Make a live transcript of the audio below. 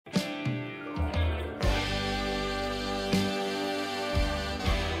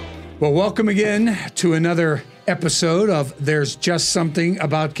Well, welcome again to another episode of There's Just Something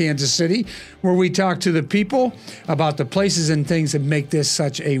About Kansas City, where we talk to the people about the places and things that make this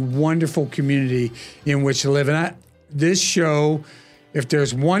such a wonderful community in which to live. And this show, if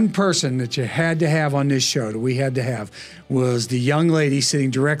there's one person that you had to have on this show that we had to have, was the young lady sitting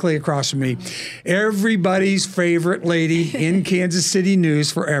directly across from me, everybody's favorite lady in Kansas City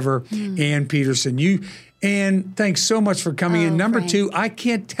news forever, Ann Peterson. And thanks so much for coming in. Number Frank. two, I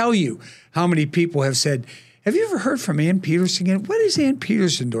can't tell you how many people have said, have you ever heard from Ann Peterson again? What is Ann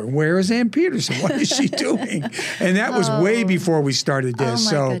Peterson doing? Where is Ann Peterson? What is she doing? And that was way before we started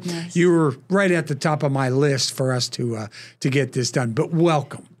this. Oh, my goodness. You were right at the top of my list for us to get this done. But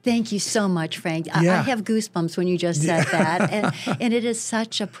welcome. Thank you so much, Frank. I have goosebumps when you just said that. And it is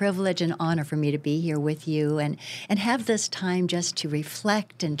such a privilege and honor for me to be here with you and have this time just to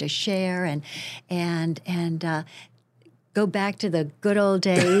reflect and to share and go back to the good old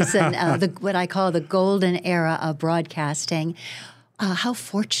days and what I call the golden era of broadcasting. How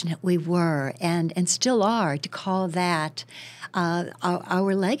fortunate we were and still are to call that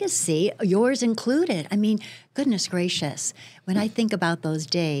our legacy, yours included. I mean, goodness gracious, when I think about those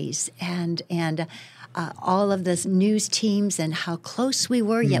days and all of the news teams and how close we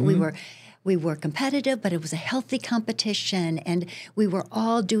were, yet we were competitive, but it was a healthy competition, and we were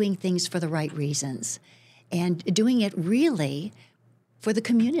all doing things for the right reasons and doing it really for the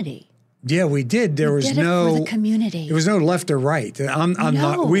community. Yeah, we did. There was did it for the community. There was no left or right. I'm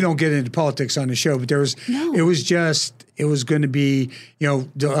not. We don't get into politics on the show, but there was. No. It was just. It was going to be. We're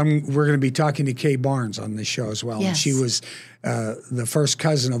going to be talking to Kay Barnes on this show as well. Yes. And she was the first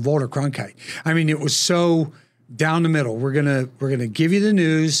cousin of Walter Cronkite. I mean, it was so down the middle. We're gonna give you the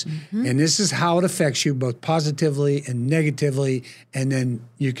news, and this is how it affects you, both positively and negatively, and then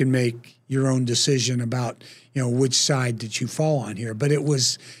you can make your own decision about which side that you fall on here. But it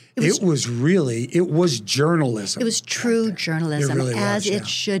was journalism. It was true journalism, It really as was, it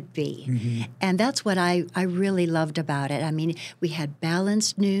should be. And that's what I really loved about it. I mean, we had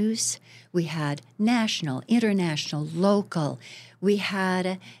balanced news. We had national, international, local. We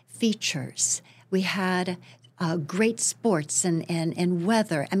had features. We had great sports and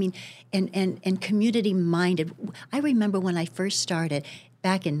weather. I mean, and community-minded. I remember when I first started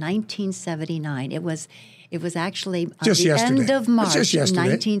back in 1979. It was actually Just the yesterday. end of March Just yesterday.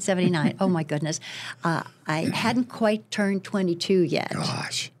 1979. Oh, my goodness. I hadn't quite turned 22 yet.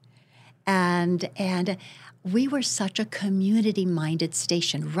 Gosh. And we were such a community-minded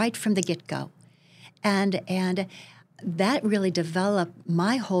station right from the get-go. And that really developed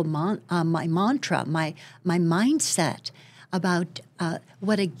my whole my mantra, my mindset about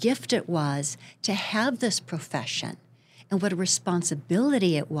what a gift it was to have this profession. And what a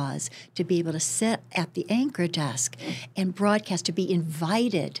responsibility it was to be able to sit at the anchor desk and broadcast, to be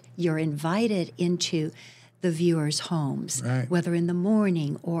invited. You're invited into the viewers' homes, right, whether in the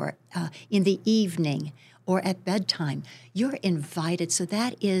morning or in the evening or at bedtime. You're invited. So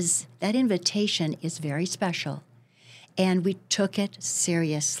that invitation is very special. And we took it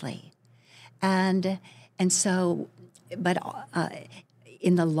seriously. And so, but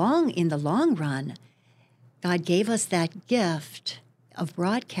in the long run, God gave us that gift of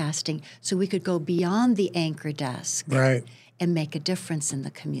broadcasting so we could go beyond the anchor desk, right, and make a difference in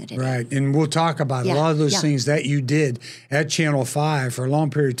the community. Right. And we'll talk about a lot of those things that you did at Channel 5 for a long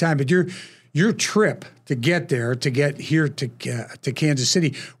period of time. But your trip to get there, to get here to Kansas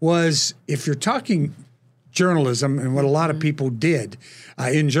City was, if you're talking journalism and what a lot of people did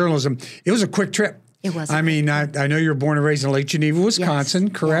in journalism, it was a quick trip. It was. I mean, I know you're born and raised in Lake Geneva, Wisconsin,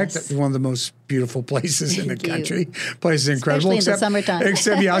 Yes, correct? yes. One of the most beautiful places in the Thank you. country. Place is incredible. Especially in the summertime.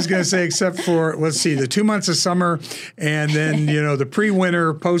 I was going to say, except for, let's see, the 2 months of summer and then, the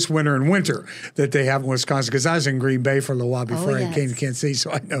pre-winter, post-winter, and winter that they have in Wisconsin. Because I was in Green Bay for a little while before I came to Kansas City, so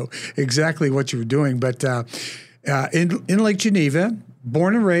I know exactly what you were doing. But in Lake Geneva,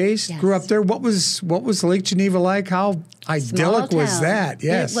 born and raised, grew up there. What was Lake Geneva like? How idyllic was that?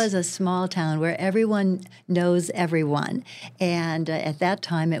 Yes. It was a small town where everyone knows everyone. And at that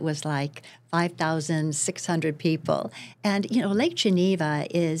time, it was like 5,600 people. And, Lake Geneva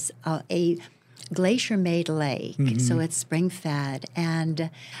is a glacier-made lake, so it's spring-fed.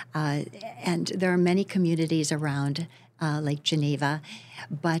 And there are many communities around Lake Geneva.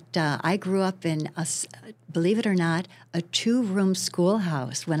 But I grew up in believe it or not, a 2-room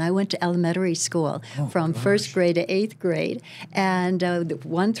schoolhouse when I went to elementary school from first grade to 8th grade. And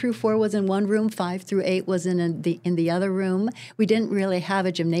 1 through 4 was in one room, 5 through 8 was in the other room. We didn't really have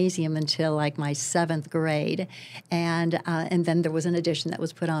a gymnasium until like my 7th grade. And then there was an addition that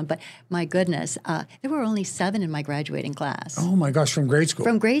was put on. But my goodness, there were only 7 in my graduating class. Oh, my gosh, from grade school?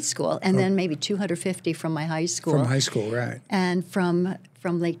 From grade school. And then maybe 250 from my high school. From high school, right. And from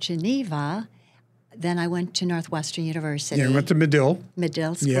Lake Geneva, then I went to Northwestern University. Yeah, I went to Medill.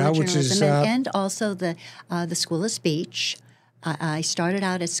 Medill School of which is Journalism, and also the School of Speech. I started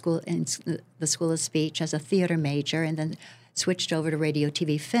out at the School of Speech as a theater major, and then switched over to radio,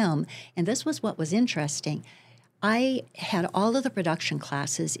 TV, film. And this was what was interesting. I had all of the production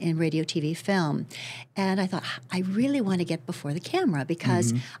classes in radio, TV, film, and I thought, I really want to get before the camera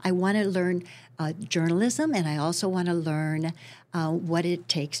because I want to learn journalism, and I also want to learn what it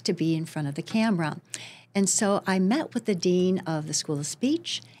takes to be in front of the camera. And so I met with the dean of the School of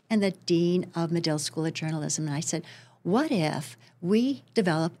Speech and the dean of Medill School of Journalism, and I said, what if we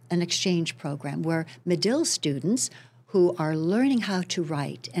develop an exchange program where Medill students who are learning how to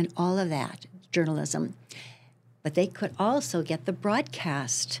write and all of that, journalism, but they could also get the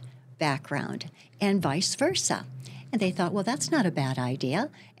broadcast background and vice versa. And they thought, well, that's not a bad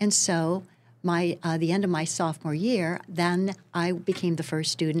idea. And so the end of my sophomore year, then I became the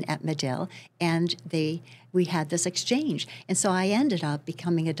first student at Medill, and we had this exchange. And so I ended up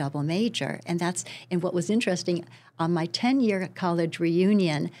becoming a double major. And what was interesting, on my 10-year college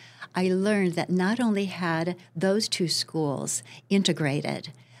reunion, I learned that not only had those 2 schools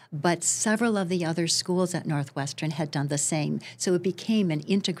integrated, but several of the other schools at Northwestern had done the same. So it became an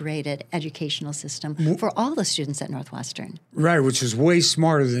integrated educational system for all the students at Northwestern. Right, which is way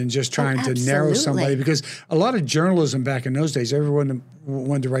smarter than just trying to narrow somebody. Because a lot of journalism back in those days, everyone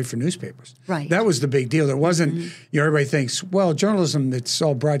wanted to write for newspapers. Right. That was the big deal. It wasn't, everybody thinks, well, journalism, it's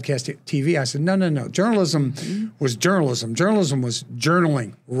all broadcast TV. I said, no. Journalism was journalism. Journalism was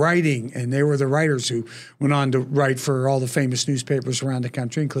journaling, writing, and they were the writers who went on to write for all the famous newspapers around the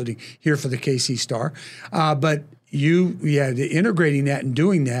country, including here for the KC Star. But integrating that and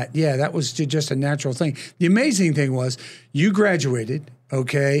doing that, that was just a natural thing. The amazing thing was you graduated,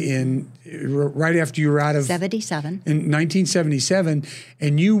 right after you were out of 77. In 1977,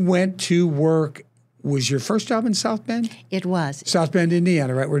 and you went to work. Was your first job in South Bend? It was. South Bend,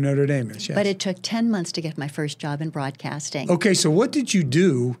 Indiana, right where Notre Dame is. Yes. But it took 10 months to get my first job in broadcasting. Okay, so what did you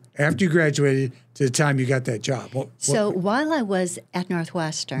do after you graduated to the time you got that job? While I was at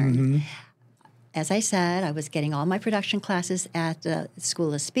Northwestern, as I said, I was getting all my production classes at the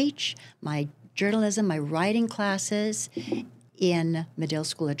School of Speech, my journalism, my writing classes in Medill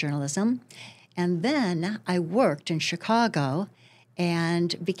School of Journalism. And then I worked in Chicago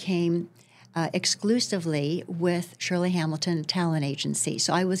and became exclusively with Shirley Hamilton Talent Agency.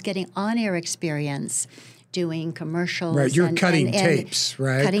 So I was getting on-air experience doing commercials. Right, you're cutting tapes,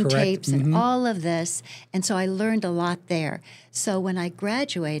 right? Cutting Correct. tapes and all of this. And so I learned a lot there. So when I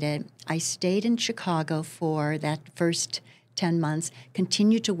graduated, I stayed in Chicago for that first 10 months,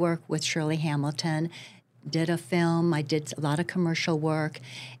 continued to work with Shirley Hamilton, did a film, I did a lot of commercial work,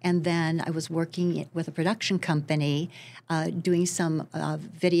 and then I was working with a production company doing some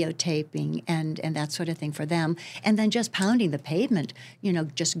videotaping and that sort of thing for them, and then just pounding the pavement,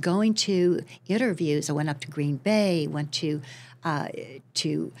 just going to interviews. I went up to Green Bay, went to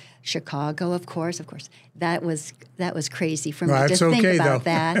Chicago, of course. That was crazy for me to think about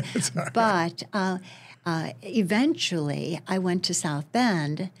that. But eventually I went to South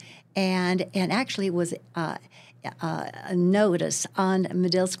Bend, and actually it was a notice on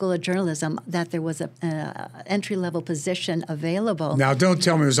Medill School of Journalism that there was an entry-level position available. Now, don't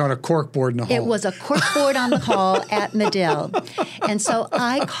tell me it was on a corkboard in the hall. It was a corkboard on the hall at Medill. And so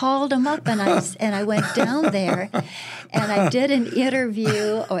I called them up, and I went down there, and I did an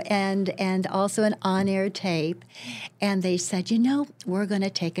interview and also an on-air tape. And they said, we're going to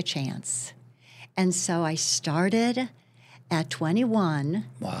take a chance. And so I started at 21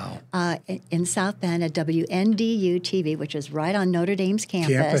 in South Bend at WNDU TV, which is right on Notre Dame's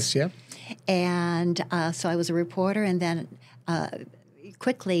campus. Yeah. And so I was a reporter, and then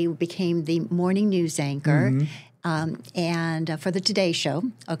quickly became the morning news anchor. And for the Today Show,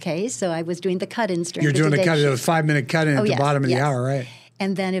 so I was doing the cut-ins during the Today Show. You're doing a 5-minute cut-in at the bottom of the hour, right?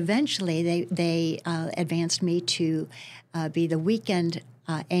 And then eventually they advanced me to be the weekend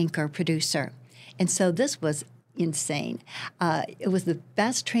anchor producer. And so this was insane. It was the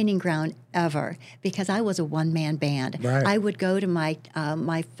best training ground ever because I was a one-man band. Right. I would go to my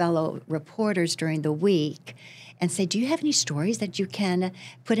fellow reporters during the week and say, do you have any stories that you can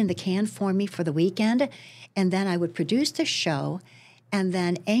put in the can for me for the weekend? And then I would produce the show and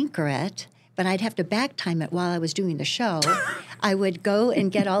then anchor it, but I'd have to back time it while I was doing the show. I would go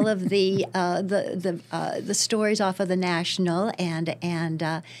and get all of the stories off of the National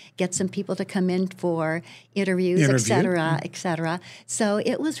and get some people to come in for interviews, et cetera, et cetera. So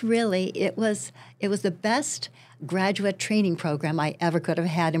it was the best graduate training program I ever could have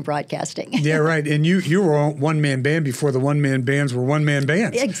had in broadcasting. Yeah, right. And you were a one-man band before the one-man bands were one-man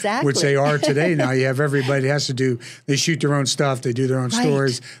bands. Exactly. Which they are today. Now you have everybody has to do, they shoot their own stuff, they do their own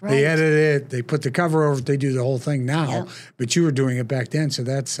stories, they edit it, they put the cover over it, they do the whole thing now. Yeah. But you were doing it back then, so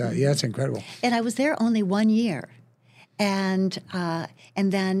that's that's incredible. And I was there only 1 year. And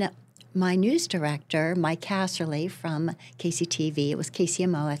then my news director, Mike Casserly from KCTV, it was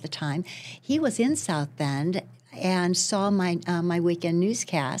KCMO at the time, he was in South Bend and saw my weekend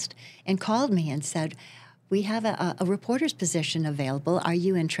newscast and called me and said, we have a reporter's position available. Are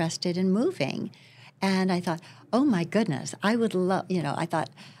you interested in moving? And I thought, oh, my goodness, I would love, I thought,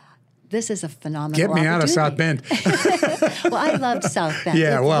 this is a phenomenal Get me out of South Bend. Well, I loved South Bend.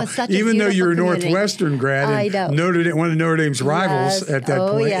 Yeah, even though you were a Northwestern grad, I know. One of Notre Dame's rivals at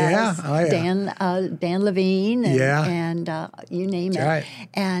that point. Yes. Yeah, oh, yeah. Dan Levine and you name it. Right.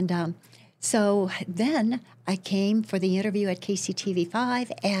 And so then I came for the interview at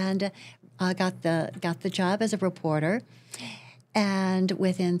KCTV5 and got the job as a reporter. And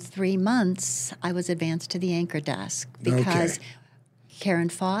within 3 months, I was advanced to the anchor desk because Karen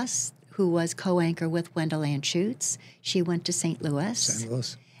Foss, who was co-anchor with Wendell Anschutz, she went to St.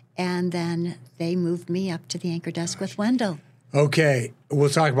 Louis. And then they moved me up to the anchor desk with Wendell. Okay, we'll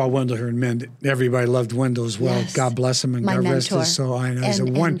talk about Wendell here in a minute. Everybody loved Wendell as well. Yes. God bless him and My God rest mentor. his soul. I know he's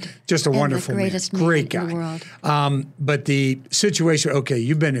just a and wonderful man, great guy. in the world. But the situation. Okay,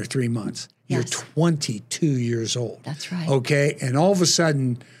 you've been here 3 months. Yes. You're 22 years old. That's right. Okay, and all of a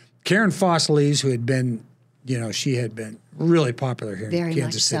sudden, Karen Foss leaves, who had been, she had been really popular here Very in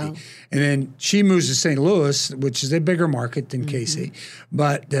Kansas City. much so. And then she moves to St. Louis, which is a bigger market than KC.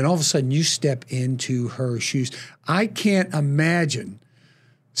 But then all of a sudden, you step into her shoes. I can't imagine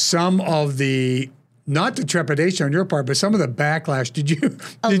some of the, not the trepidation on your part, but some of the backlash.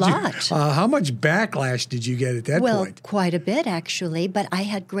 A lot. How much backlash did you get at that point? Well, quite a bit, actually. But I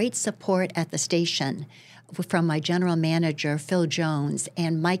had great support at the station from my general manager, Phil Jones,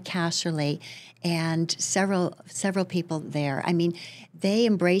 and Mike Casserly, and several people there. I mean, they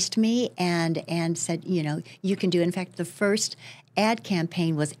embraced me and said, you can do it. In fact, the first ad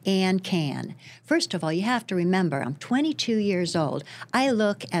campaign was "and can." First of all, you have to remember, I'm 22 years old. I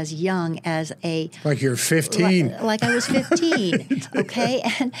look as young as like you're 15. Like I was 15, okay?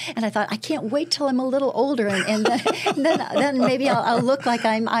 And I thought, I can't wait till I'm a little older, and then maybe I'll look like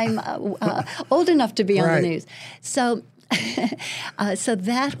I'm old enough to be on the news. So, so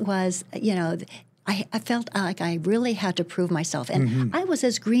that was, I felt like I really had to prove myself. And I was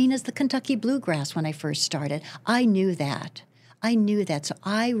as green as the Kentucky bluegrass when I first started. I knew that. So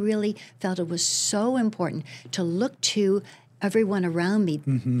I really felt it was so important to look to everyone around me.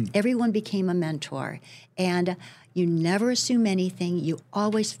 Everyone became a mentor. And you never assume anything. You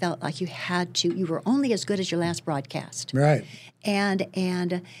always felt like you had to. You were only as good as your last broadcast. Right. And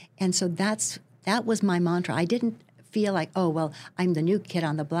so that was my mantra. I didn't feel like, oh, well, I'm the new kid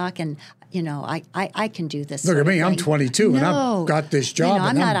on the block and, I can do this. Look at me, I'm 22 and I've got this job.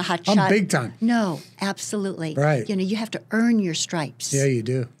 I'm not a hot shot. I'm big time. No, absolutely. Right. You have to earn your stripes. Yeah, you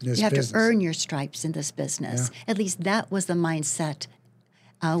do. You have to earn your stripes in this business. Yeah. At least that was the mindset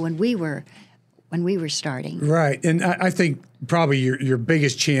when we were starting. Right. And I think probably your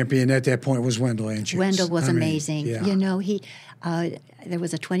biggest champion at that point was Wendell Anschutz. Wendell was amazing. Yeah. There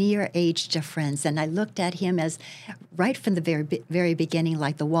was a 20-year age difference, and I looked at him as right from the very beginning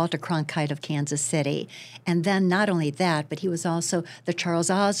like the Walter Cronkite of Kansas City. And then not only that, but he was also the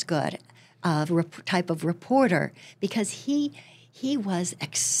Charles Osgood type of reporter because he was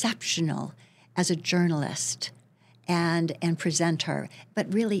exceptional as a journalist and presenter,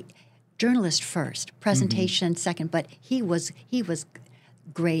 but really journalist first, presentation second, but he was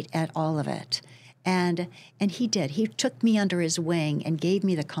great at all of it. And he did. He took me under his wing and gave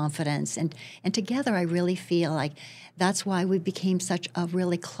me the confidence. And together I really feel like that's why we became such a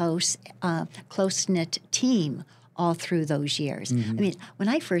really close-knit team all through those years. I mean, when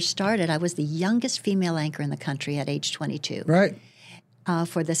I first started, I was the youngest female anchor in the country at age 22. Right.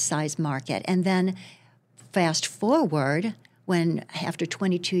 For this size market. And then fast forward, when after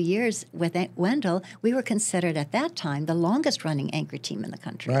 22 years with Wendell, we were considered at that time the longest-running anchor team in the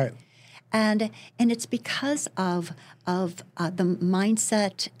country. Right. And it's because of the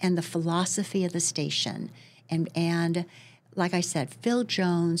mindset and the philosophy of the station And like I said, Phil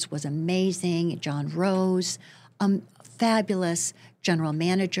Jones was amazing. John Rose, fabulous general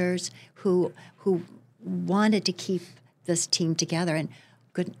managers who wanted to keep this team together. And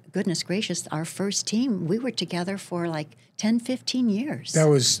goodness gracious, our first team, we were together for like 10, 15 years.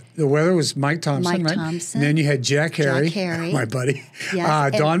 The weather was Mike Thompson, right? Thompson. And then you had Jack Harry, my buddy,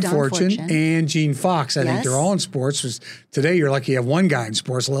 Don Fortune, and Gene Fox. I think they're all in sports. Today you're lucky you have one guy in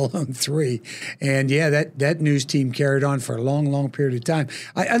sports, let alone three. And that news team carried on for a long, long period of time.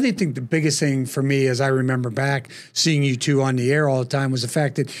 I think the biggest thing for me, as I remember back seeing you two on the air all the time, was the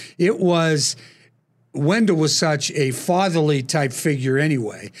fact that Wendell was such a fatherly type figure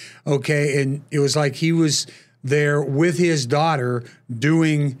anyway, okay? And it was like he was there with his daughter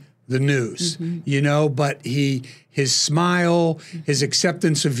doing the news, but his smile, his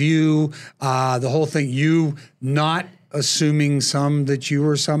acceptance of you, the whole thing, you not assuming that you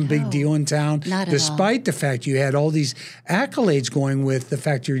were some big deal in town, despite the fact you had all these accolades going with the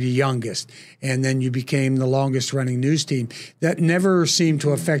fact you're the youngest, and then you became the longest running news team. That never seemed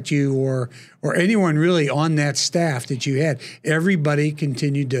to affect you or anyone really on that staff that you had. Everybody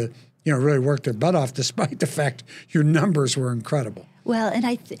continued to really work their butt off, despite the fact your numbers were incredible. Well, and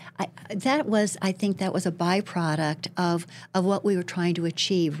I think that was a byproduct of what we were trying to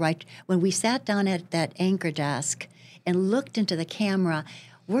achieve, right? When we sat down at that anchor desk and looked into the camera,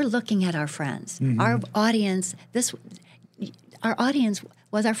 we're looking at our friends. Our audience was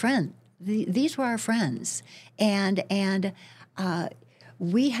our friend. These were our friends. And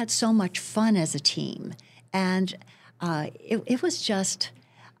we had so much fun as a team. And it was just,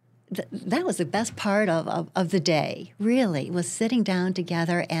 that was the best part of the day, really, was sitting down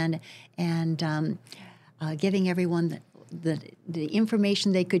together and giving everyone the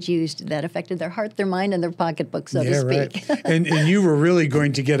information they could use that affected their heart, their mind, and their pocketbook, so to speak. Right. and you were really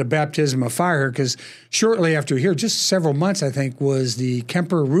going to get a baptism of fire here, because shortly after here, just several months, I think, was the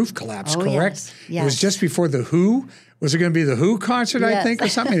Kemper roof collapse, correct? Yes. It was just before the Who. Was it going to be the Who concert, I think, or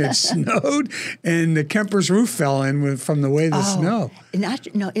something? It snowed, and the Kemper's roof fell in from the way of the snow.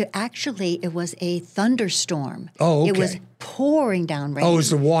 It was a thunderstorm. Oh, okay. It was pouring down rain. Oh, it was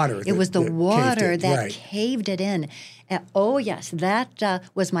the water. It was the water that caved it in. That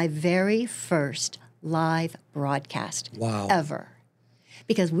was my very first live broadcast ever.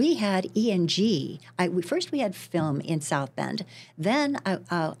 Because we had E&G. First we had film in South Bend. Then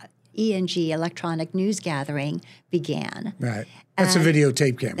E&G, Electronic News Gathering, began. Right. That's a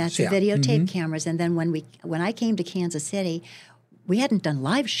videotape camera. That's a videotape cameras. And then when I came to Kansas City, we hadn't done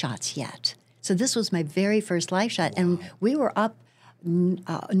live shots yet. So this was my very first live shot. Wow. And we were up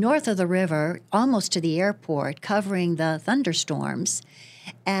north of the river, almost to the airport, covering the thunderstorms.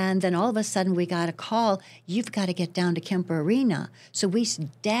 And then all of a sudden we got a call, you've got to get down to Kemper Arena. So we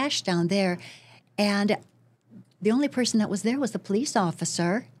dashed down there, and the only person that was there was the police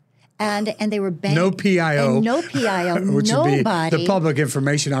officer. And they were banging. No PIO. No PIO. Which nobody. Would be the public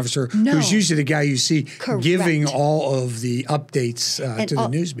information officer, who's usually the guy you see giving all of the updates to the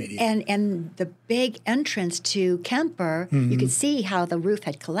news media. And the big entrance to Kemper, you could see how the roof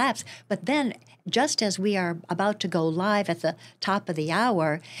had collapsed. But then, just as we are about to go live at the top of the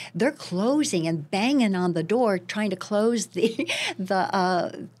hour, they're closing and banging on the door, trying to close the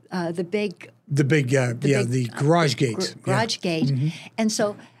garage gate. Garage gate. And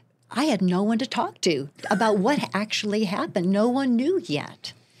so I had no one to talk to about what actually happened. No one knew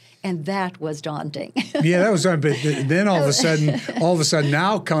yet. And that was daunting. That was daunting. But then all of a sudden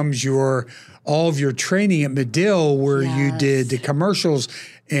now comes all of your training at Medill, where you did the commercials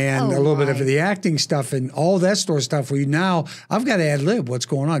and a little bit of the acting stuff and all that sort of stuff, where I've got to ad-lib what's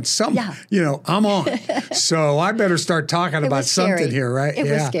going on. I'm on. So I better start talking about something here, right? It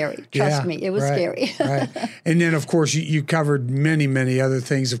was scary. Trust me, it was scary. Right. And then, of course, you covered many, many other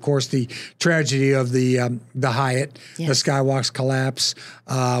things. Of course, the tragedy of the Hyatt, the Skywalk's collapse,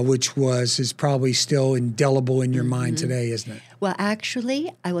 which is probably still indelible in your mind today, isn't it? Well,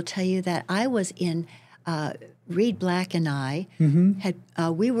 actually, I will tell you that I was in Reed Black and I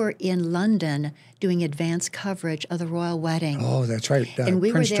we were in London doing advanced coverage of the royal wedding. Oh, that's right. And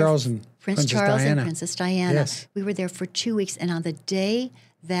we Prince were there, Charles and Prince Charles and Princess Diana. Yes. We were there for 2 weeks, and on the day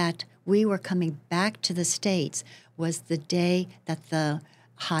that we were coming back to the States was the day that the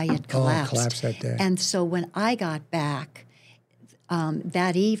Hyatt collapsed. Collapsed that day. And so when I got back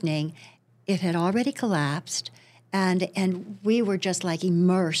that evening, it had already collapsed, and we were just like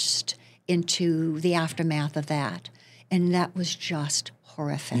immersed into the aftermath of that. And that was just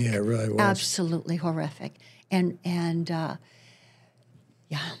horrific. Yeah, it really was. Absolutely horrific. And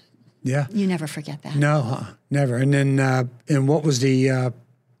you never forget that. No, never. And then, and what was the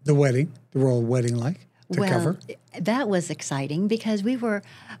wedding, the royal wedding like? cover? That was exciting because we were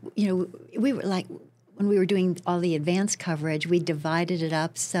like, when we were doing all the advanced coverage, we divided it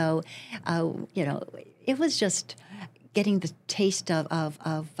up. So, it was just getting the taste of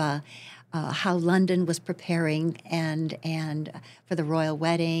how London was preparing and for the royal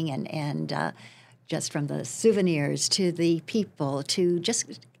wedding and just from the souvenirs to the people to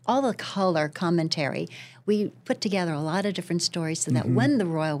just all the color commentary. We put together a lot of different stories so that when the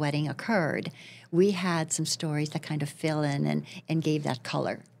royal wedding occurred, we had some stories that kind of fill in and gave that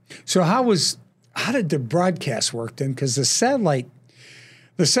color. So how did the broadcast work then? Because the satellite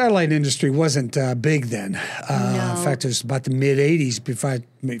industry wasn't big then. No. In fact, it was about the mid-'80s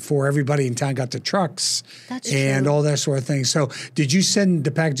before everybody in town got the trucks and all that sort of thing. So did you send the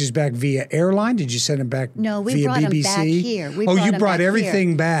packages back via airline? Did you send them back via BBC? No, we brought them back here. You brought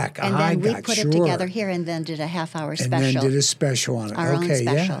everything back. And then we put it together here and then did a half-hour special. And then did a special on it. Our own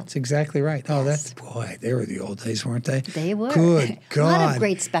special. Yeah, that's exactly right. Oh, yes. They were the old days, weren't they? They were. Good God. A lot of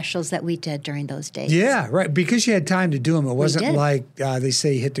great specials that we did during those days. Yeah, right. Because you had time to do them. It wasn't like they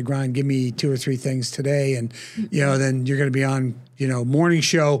say, hit the grind, give me 2 or 3 things today, and then you're going to be on morning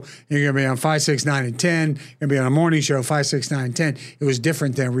show. You're going to be on 5, 6, 9, and 10. You're going to be on a morning show 5, 6, 9, and 10. It was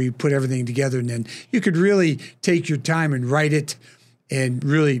different then, where you put everything together, and then you could really take your time and write it, and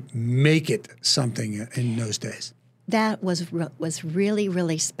really make it something in those days. That was really,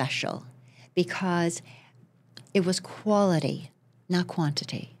 really special, because it was quality, not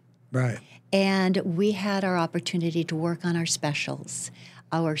quantity. Right. And we had our opportunity to work on our specials,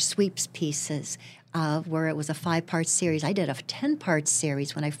 our sweeps pieces, where it was a 5-part series. I did a 10-part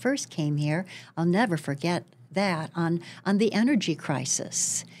series when I first came here. I'll never forget that, on the energy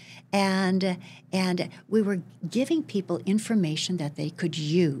crisis. And we were giving people information that they could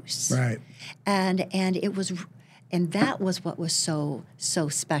use. Right. And that was what was so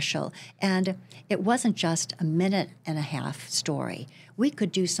special. And it wasn't just a 1.5-minute story. We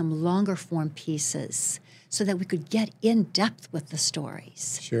could do some longer form pieces so that we could get in depth with the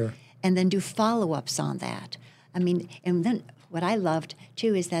stories. Sure. And then do follow-ups on that. I mean, and then what I loved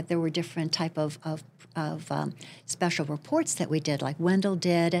too is that there were different type of special reports that we did. Like Wendell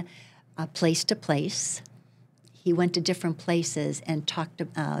did place to place. He went to different places and talked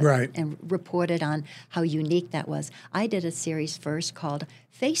and reported on how unique that was. I did a series first called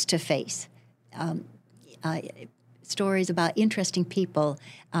Face to Face. Stories about interesting people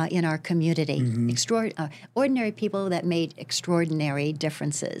in our community, ordinary people that made extraordinary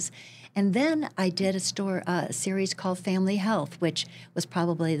differences. And then I did a series called Family Health, which was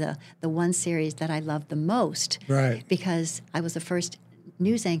probably the one series that I loved the most, right? Because I was the first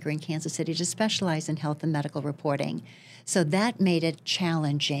news anchor in Kansas City to specialize in health and medical reporting. So that made it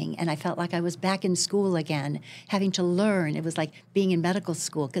challenging, and I felt like I was back in school again, having to learn. It was like being in medical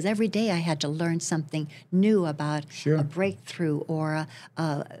school, because every day I had to learn something new about a breakthrough or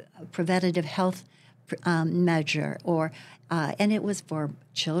a preventative health measure, and it was for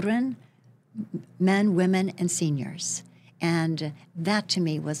children, men, women, and seniors. And that, to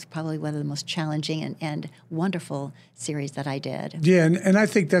me, was probably one of the most challenging and wonderful series that I did. Yeah, and I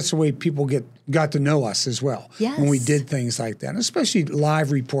think that's the way people got to know us as well. Yes. When we did things like that, and especially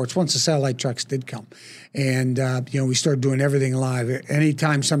live reports, once the satellite trucks did come. And, we started doing everything live.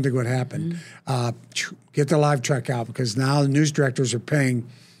 Anytime something would happen, get the live truck out, because now the news directors are paying,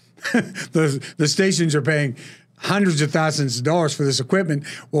 the stations are paying hundreds of thousands of dollars for this equipment.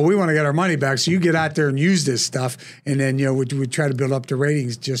 Well, we want to get our money back, so you get out there and use this stuff, and then we try to build up the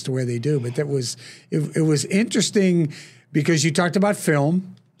ratings just the way they do. But it was interesting, because you talked about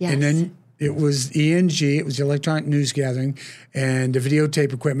film, and then it was ENG, it was the electronic news gathering, and the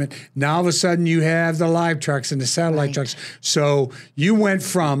videotape equipment. Now all of a sudden you have the live trucks and the satellite trucks. So you went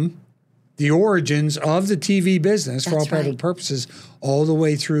from the origins of the TV business, for all practical purposes, all the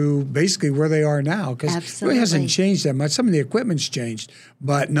way through basically where they are now, because it really hasn't changed that much. Some of the equipment's changed,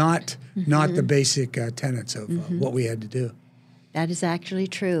 but not the basic tenets of what we had to do. That is actually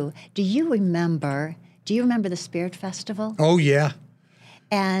true. Do you remember the Spirit Festival? Oh, yeah.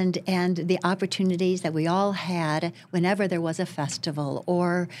 And the opportunities that we all had whenever there was a festival,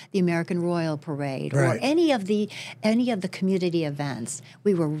 or the American Royal Parade, or any of the community events,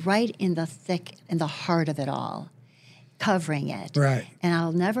 we were right in the heart of it all, covering it. Right. And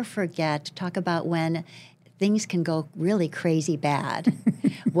I'll never forget, talk about when things can go really crazy bad.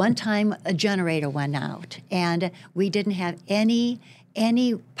 One time a generator went out, and we didn't have any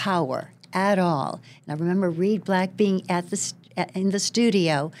power at all. And I remember Reed Black being in the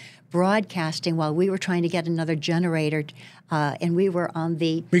studio broadcasting while we were trying to get another generator, and we were on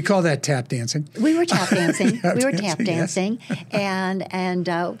the... We call that tap dancing. We were tap dancing. And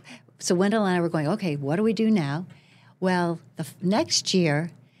So Wendell and I were going, okay, what do we do now? Well, the next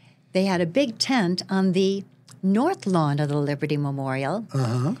year, they had a big tent on the north lawn of the Liberty Memorial.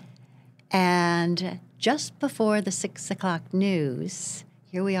 Uh-huh. And just before the 6 o'clock news,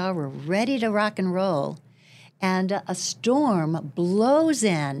 here we are, we're ready to rock and roll. And a storm blows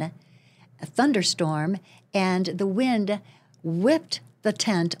in, a thunderstorm, and the wind whipped the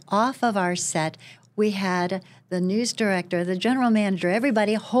tent off of our set. We had the news director, the general manager,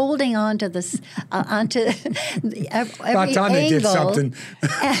 everybody holding on to this, onto every angle,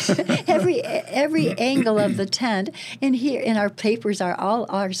 every angle of the tent. And here, in our papers,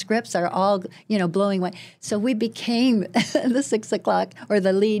 our scripts are all blowing away. So we became the 6 o'clock, or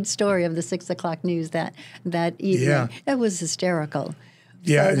the lead story of the 6 o'clock news that evening. Yeah. It was hysterical.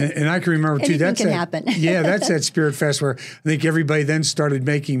 Yeah, So and I can remember too. anything can happen. Yeah, that's that Spirit Fest where I think everybody then started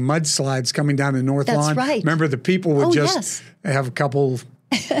making mudslides coming down the North Lawn. That's right. Remember, the people would just have a couple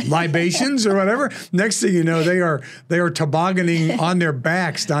libations or whatever. Next thing you know, they are tobogganing on their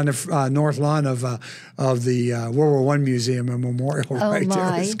backs down the North Lawn of the World War I Museum and Memorial. Right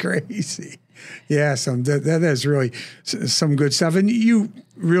there. It's crazy. Yeah, that is really some good stuff. And you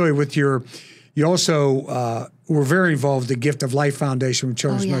really you also were very involved with the Gift of Life Foundation with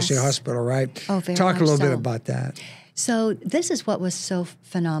Children's Mercy Hospital, right? Oh, very Talk a little much bit so. about that. So this is what was so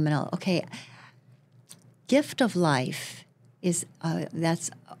phenomenal. Okay, Gift of Life is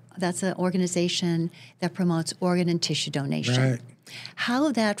that's an organization that promotes organ and tissue donation. Right.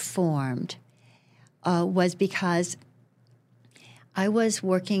 How that formed was because I was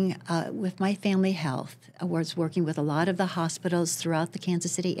working with my family health. I was working with a lot of the hospitals throughout the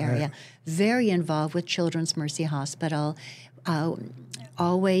Kansas City area, very involved with Children's Mercy Hospital,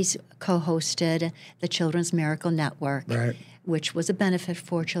 always co-hosted the Children's Miracle Network, which was a benefit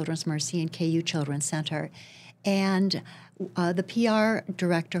for Children's Mercy and KU Children's Center. And the PR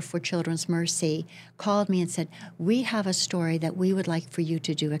director for Children's Mercy called me and said, we have a story that we would like for you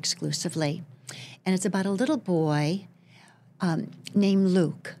to do exclusively. And it's about a little boy named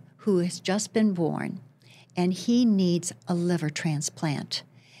Luke, who has just been born, and he needs a liver transplant.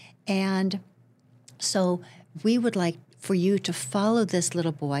 And so we would like for you to follow this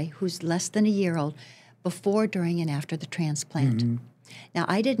little boy, who's less than a year old, before, during, and after the transplant. Mm-hmm. Now,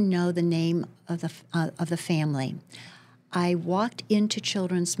 I didn't know the name of the family. I walked into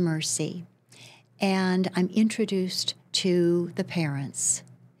Children's Mercy, and I'm introduced to the parents.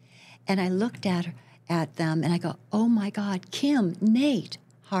 And I looked at them, and I go, oh, my God, Kim, Nate,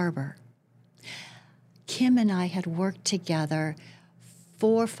 Harbor. Kim and I had worked together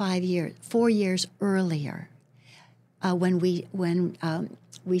 4 years earlier when we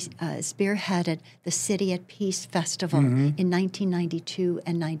spearheaded the City at Peace Festival in 1992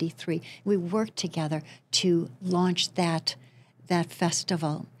 and 93. We worked together to launch that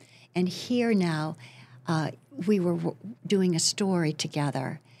festival. And here now, we were doing a story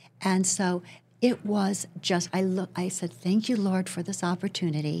together. And so it was just, I said, thank you, Lord, for this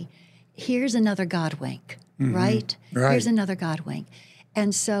opportunity. Here's another God wink, right? Here's another God wink.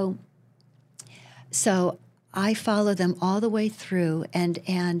 And so I followed them all the way through, and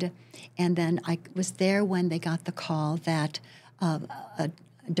then I was there when they got the call that a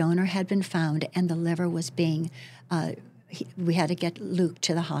donor had been found and the liver was being, we had to get Luke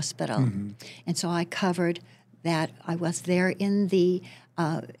to the hospital. And so I covered that. I was there in the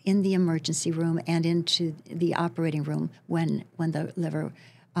emergency room and into the operating room when the liver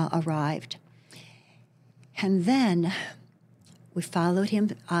arrived. And then we followed him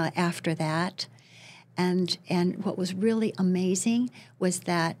after that. And what was really amazing was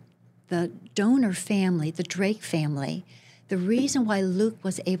that the donor family, the Drake family, the reason why Luke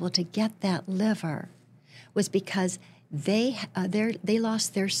was able to get that liver was because they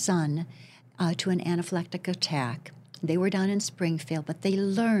lost their son to an anaphylactic attack. They were down in Springfield, but they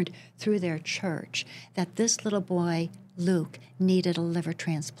learned through their church that this little boy, Luke, needed a liver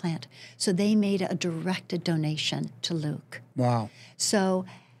transplant. So they made a directed donation to Luke. Wow. So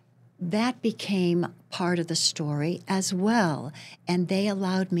that became part of the story as well, and they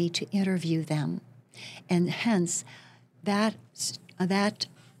allowed me to interview them. And hence, that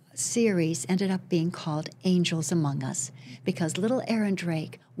series ended up being called Angels Among Us, because little Aaron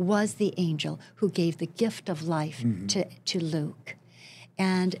Drake was the angel who gave the gift of life to Luke.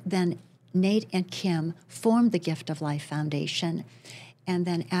 And then Nate and Kim formed the Gift of Life Foundation, and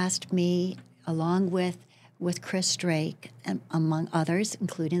then asked me, along with Chris Drake, and among others,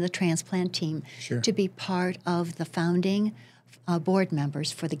 including the transplant team, to be part of the founding board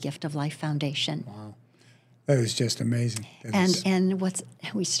members for the Gift of Life Foundation. Wow. That was just amazing. And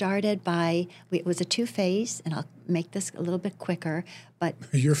we started by, it was a 2-phase, and I'll make this a little bit quicker, but...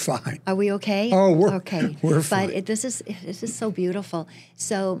 You're fine. Are we okay? Oh, we're But fine. this is so beautiful.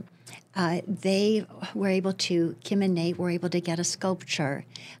 So they were able to, Kim and Nate were able to get a sculpture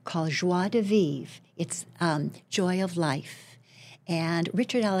called Joie de Vivre. It's Joy of Life. And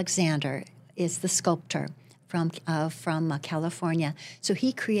Richard Alexander is the sculptor from California. So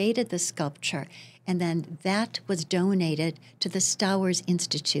he created the sculpture, and then that was donated to the Stowers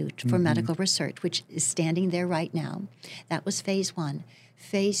Institute for Medical Research, which is standing there right now. That was phase 1.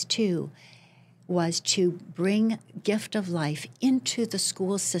 Phase 2 was to bring Gift of Life into the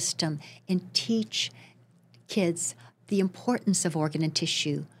school system and teach kids the importance of organ and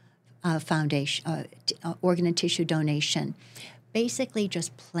tissue organ and tissue donation. Basically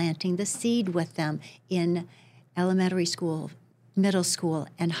just planting the seed with them in elementary school, middle school,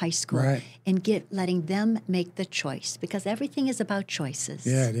 and high school, right. And letting them make the choice, because everything is about choices.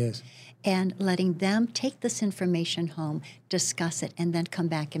 Yeah, it is. And letting them take this information home, discuss it, and then come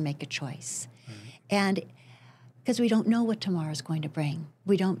back and make a choice. Right. And because we don't know what tomorrow is going to bring.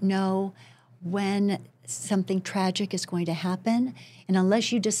 We don't know when something tragic is going to happen. And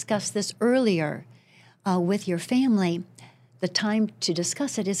unless you discuss this earlier with your family, the time to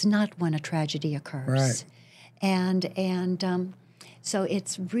discuss it is not when a tragedy occurs. Right. And so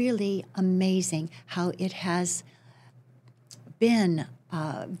it's really amazing how it has been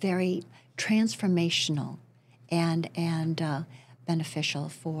very transformational and beneficial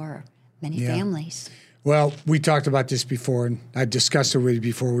for many families. Well, we talked about this before, and I discussed it with you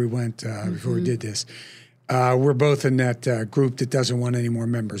before we went, before we did this. We're both in that group that doesn't want any more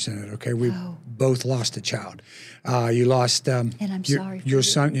members in it, okay? We both lost a child. You lost and I'm sorry your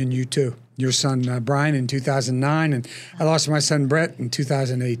son, and you too. Your son, Brian, in 2009, and I lost my son, Brett, in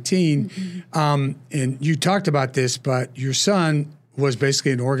 2018. And you talked about this, but your son was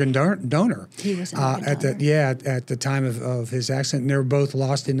basically an organ donor. He was an organ donor. At the time of his accident. And they were both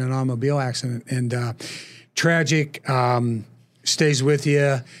lost in an automobile accident. And tragic, stays with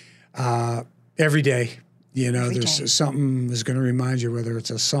you every day. You know, there's something that's going to remind you, whether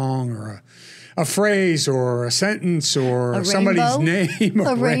it's a song or a phrase or a sentence or somebody's name,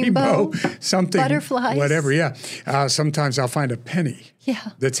 a rainbow, something, butterflies, whatever. Yeah. Sometimes I'll find a penny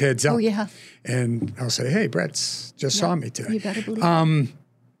that's heads up. Oh, yeah. And I'll say, hey, Brett's just saw me today. You better believe it.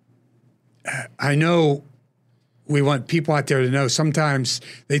 I know we want people out there to know sometimes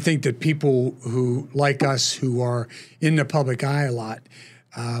they think that people who like us, who are in the public eye a lot,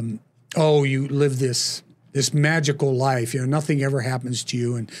 you live this magical life. You know, nothing ever happens to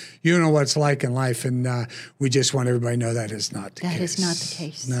you, and you don't know what it's like in life. And we just want everybody to know that is not the case. That is not the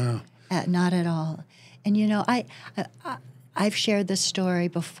case. No. Not at all. And, you know, I've shared this story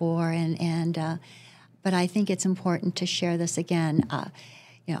before, but I think it's important to share this again.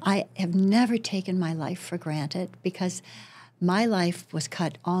 You know, I have never taken my life for granted, because my life was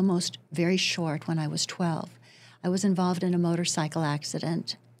cut almost very short when I was 12. I was involved in a motorcycle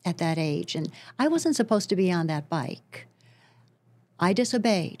accident at that age, and I wasn't supposed to be on that bike. I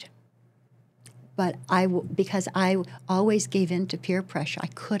disobeyed, but because I always gave in to peer pressure, I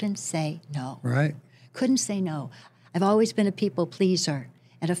couldn't say no. Right. Couldn't say no. I've always been a people pleaser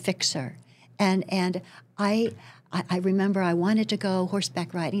and a fixer, and I remember I wanted to go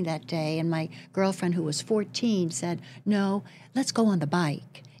horseback riding that day, and my girlfriend, who was 14, said, "No, let's go on the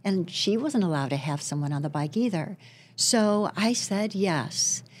bike," and she wasn't allowed to have someone on the bike either. So I said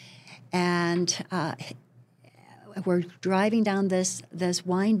yes. And we're driving down this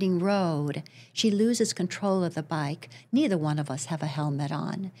winding road. She loses control of the bike. Neither one of us have a helmet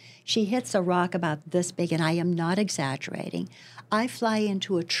on. She hits a rock about this big, and I am not exaggerating. I fly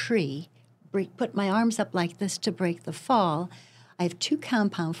into a tree, put my arms up like this to break the fall. I have 2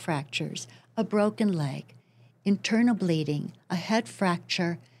 compound fractures, a broken leg, internal bleeding, a head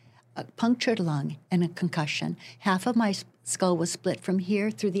fracture, a punctured lung, and a concussion. Half of my skull was split from here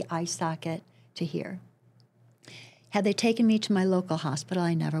through the eye socket to here. Had they taken me to my local hospital,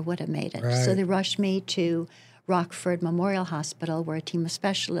 I never would have made it. Right. So they rushed me to Rockford Memorial Hospital, where a team of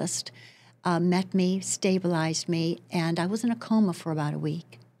specialists met me, stabilized me, and I was in a coma for about a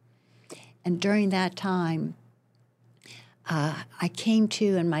week. And during that time, I came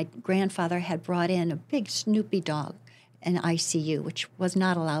to, and my grandfather had brought in a big Snoopy dog, an ICU, which was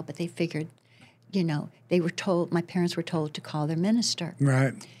not allowed, but they figured, you know, my parents were told to call their minister.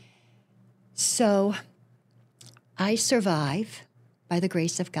 Right. So I survive by the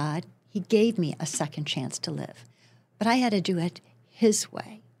grace of God. He gave me a second chance to live, but I had to do it His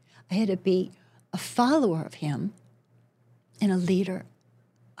way. I had to be a follower of Him and a leader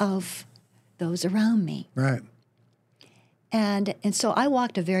of those around me. Right. And so I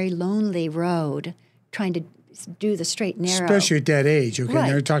walked a very lonely road trying to do the straight and narrow. Especially at that age. Okay, Right.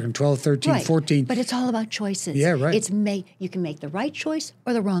 they're talking 12, 13, Right. 14. But it's all about choices. Yeah, right. You can make the right choice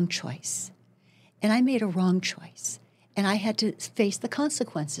or the wrong choice. And I made a wrong choice. And I had to face the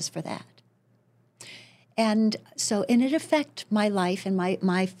consequences for that. And so, and it affected my life and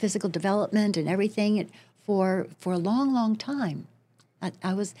my physical development and everything for a long, long time.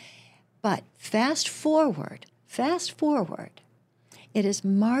 But fast forward, it is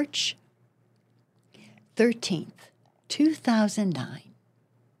March 13th, 2009.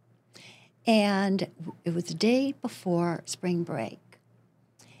 And it was the day before spring break.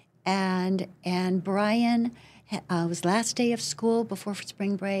 And Brian was last day of school before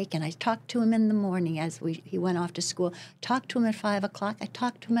spring break, and I talked to him in the morning as he went off to school. Talked to him at 5 o'clock. I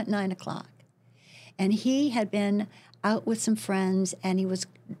talked to him at 9 o'clock. And he had been out with some friends, and he was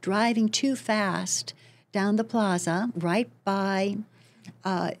driving too fast down the plaza right by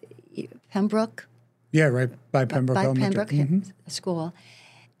Pembroke. Yeah, right by Pembroke Elementary. School.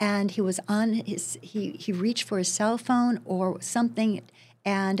 And he was on he reached for his cell phone or something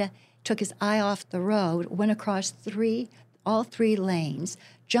and took his eye off the road, went across all three lanes,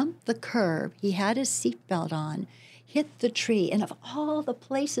 jumped the curb. He had his seatbelt on, hit the tree. And of all the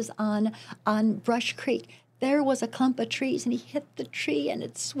places on Brush Creek, there was a clump of trees, and he hit the tree, and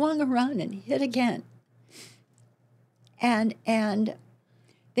it swung around and hit again. And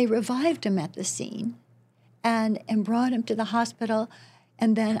they revived him at the scene and brought him to the hospital.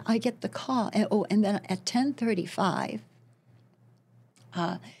 And then I get the call. And then at 10:35,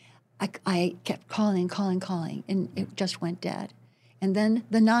 I kept calling, and it just went dead. And then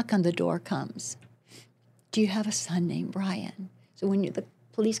the knock on the door comes. Do you have a son named Brian? So when the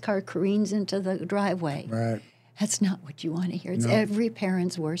police car careens into the driveway, right. That's not what you want to hear. It's every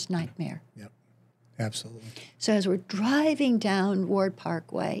parent's worst nightmare. Yep, absolutely. So as we're driving down Ward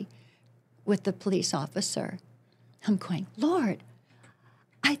Parkway with the police officer, I'm going, Lord,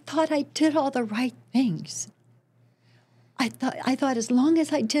 I thought I did all the right things. I thought as long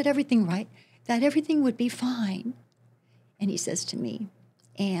as I did everything right, that everything would be fine. And he says to me,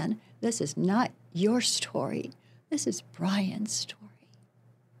 Anne, this is not your story. This is Brian's story.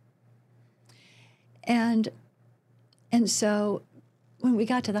 And so when we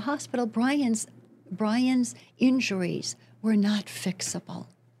got to the hospital, Brian's injuries were not fixable.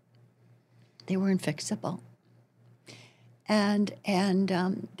 They weren't fixable. And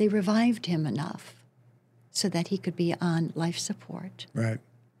they revived him enough so that he could be on life support. Right.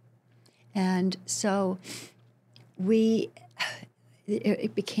 And so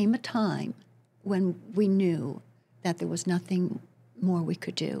it became a time when we knew that there was nothing more we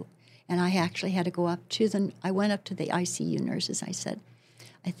could do. And I actually had to go up I went up to the ICU nurses. I said,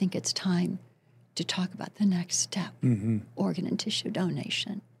 I think it's time to talk about the next step, organ and tissue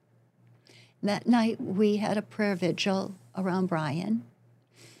donation. That night, we had a prayer vigil around Brian.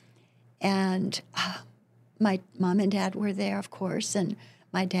 And my mom and dad were there, of course. And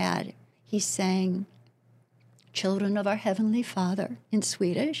my dad, he sang Children of Our Heavenly Father in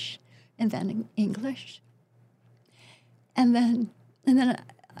Swedish and then in English. And then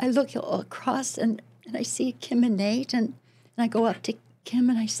I look across and I see Kim and Nate. And I go up to Kim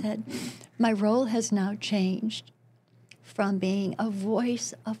and I said, my role has now changed from being a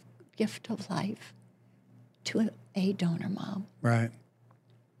voice of gift of life to a donor mom. Right.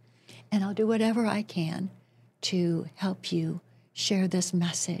 And I'll do whatever I can to help you share this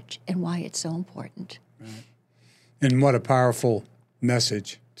message and why it's so important. Right. And what a powerful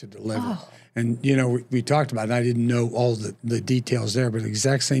message to deliver. Oh. And, we talked about it, and I didn't know all the details there, but the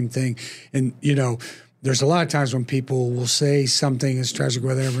exact same thing. And, there's a lot of times when people will say something is tragic or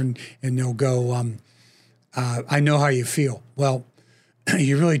whatever, and they'll go, I know how you feel. Well,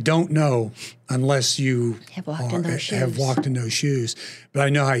 you really don't know unless you have walked in those shoes. But I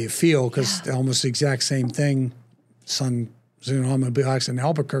know how you feel because almost the exact same thing. Son was in an automobile accident in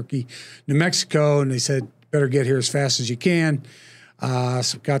Albuquerque, New Mexico, and they said, better get here as fast as you can.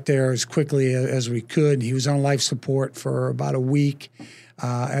 So got there as quickly as we could. He was on life support for about a week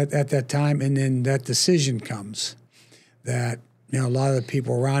at that time. And then that decision comes that, a lot of the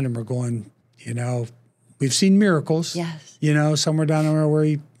people around him are going, we've seen miracles. Yes. Somewhere down there where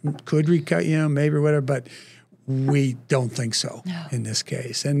he could recut, maybe or whatever, but we don't think so in this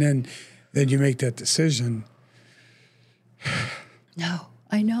case. And then you make that decision. No,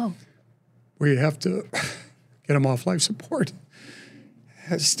 I know. Where you have to get him off life support.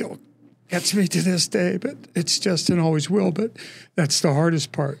 It still gets me to this day, but it's just and always will. But that's the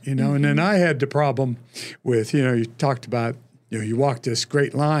hardest part, And then I had the problem with, you talked about you walk this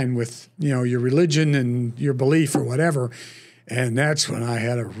great line with, your religion and your belief or whatever. And that's when I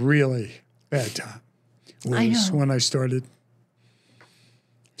had a really bad time. When I started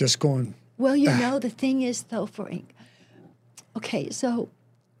just going. Well, the thing is, though, okay, so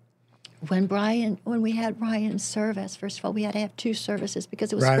when we had Brian's service, first of all, we had to have 2 services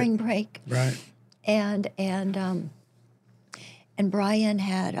because it was spring break. Right. And Brian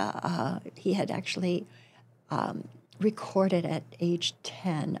he had actually recorded at age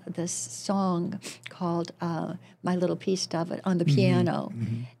 10 this song called "My Little Piece of It" on the piano,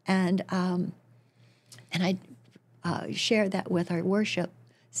 and I shared that with our worship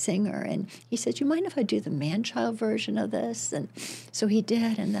singer, and he said, "You mind if I do the man-child version of this?" And so he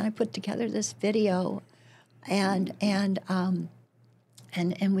did, and then I put together this video, and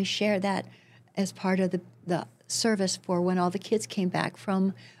we shared that as part of the service for when all the kids came back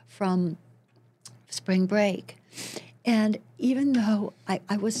from spring break. And even though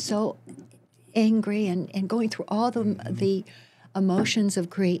I was so angry and going through all the emotions of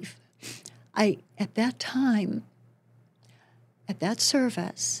grief, at that time, at that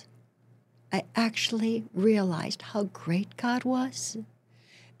service, I actually realized how great God was,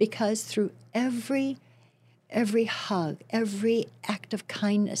 because through every hug, every act of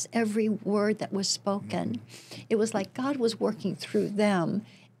kindness, every word that was spoken, it was like God was working through them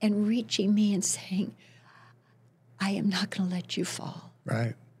and reaching me and saying, "I am not going to let you fall."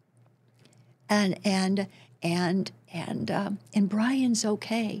 Right. And Brian's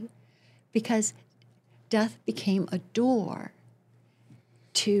okay, because death became a door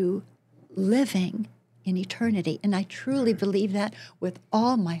to living in eternity. And I truly believe that with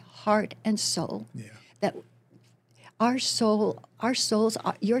all my heart and soul. Yeah. That our souls,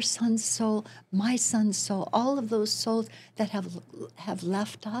 your son's soul, my son's soul, all of those souls that have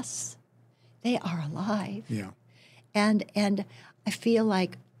left us, they are alive. Yeah. And I feel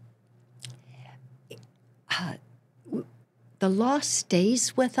like the loss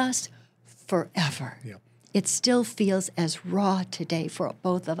stays with us forever. Yeah. It still feels as raw today for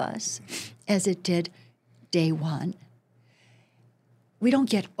both of us as it did day one. We don't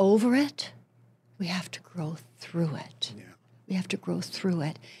get over it. We have to grow through it. Yeah. We have to grow through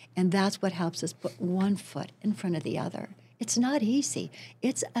it. And that's what helps us put one foot in front of the other. It's not easy.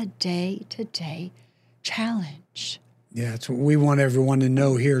 It's a day-to-day challenge. Yeah, it's what we want everyone to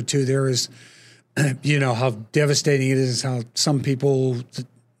know here, too. There is, how devastating it is, how some people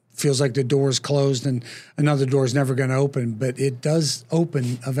feels like the door is closed and another door is never going to open, but it does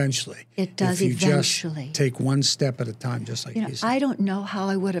open eventually. It does if you eventually. Just take one step at a time, just like you said. I don't know how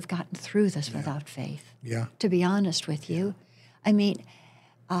I would have gotten through this without faith. Yeah. To be honest with you, I mean,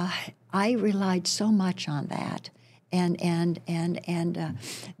 I relied so much on that, and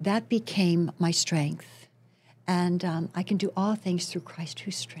that became my strength. And I can do all things through Christ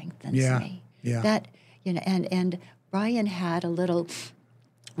who strengthens me. Yeah. That and Brian had a little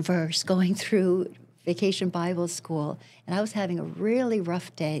verse going through Vacation Bible School, and I was having a really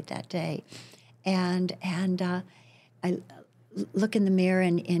rough day that day, and I look in the mirror,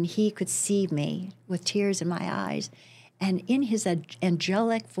 and he could see me with tears in my eyes, and in his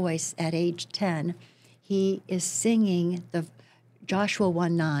angelic voice at age 10, he is singing the Joshua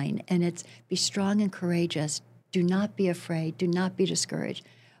 1:9, and it's, "Be strong and courageous, do not be afraid, do not be discouraged,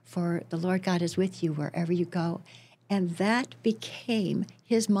 for the Lord God is with you wherever you go." And that became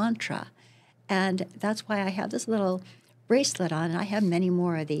his mantra. And that's why I have this little bracelet on, and I have many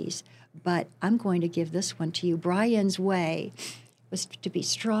more of these. But I'm going to give this one to you. Brian's way was to be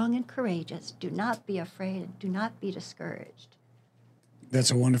strong and courageous. Do not be afraid. Do not be discouraged.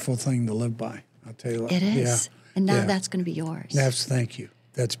 That's a wonderful thing to live by. I'll tell you what. It is. Yeah. And now that's going to be yours. Thank you.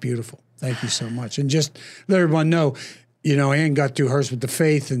 That's beautiful. Thank you so much. And just let everyone know, Ann got through hers with the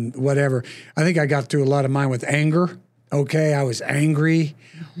faith and whatever. I think I got through a lot of mine with anger. Okay, I was angry,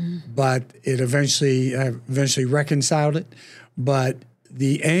 but I eventually reconciled it. But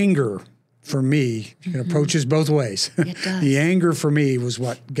the anger for me, it approaches both ways. It does. The anger for me was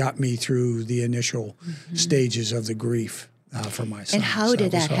what got me through the initial stages of the grief for my son. And how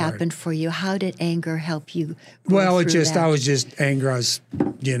did that happen for you? How did anger help you? Well, I was just angry. I was,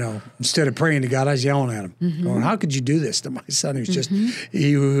 instead of praying to God, I was yelling at him, going, "How could you do this to my son?"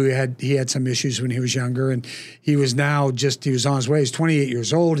 He was he had some issues when he was younger, and he was on his way. He's 28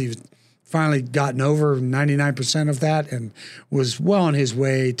 years old. He was finally gotten over 99% of that and was well on his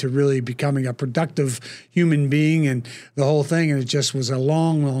way to really becoming a productive human being and the whole thing. And it just was a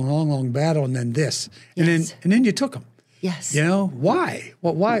long battle. And then this, and then you took him. Yes. Why?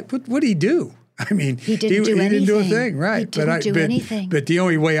 Why? What did he do? I mean, he didn't do a thing, right? He didn't do anything. But the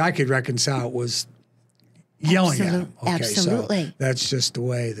only way I could reconcile it was, yelling at them. Okay, Absolutely. So that's just the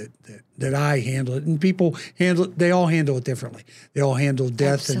way that I handle it. And people handle it, they all handle it differently. They all handle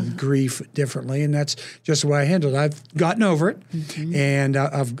death and grief differently, and that's just the way I handle it. I've gotten over it, and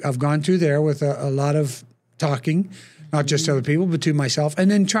I've gone through there with a lot of talking, not just to other people, but to myself, and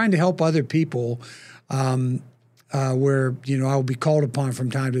then trying to help other people where, I'll be called upon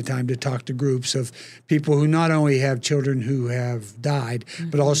from time to time to talk to groups of people who not only have children who have died,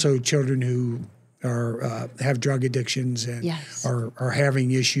 but also children who have drug addictions and are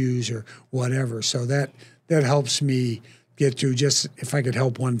having issues or whatever. So that helps me get through. Just if I could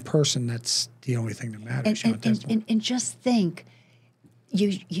help one person, that's the only thing that matters. And just think,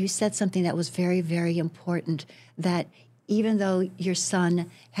 you said something that was very, very important, that even though your son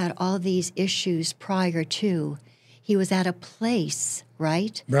had all these issues prior to, he was at a place,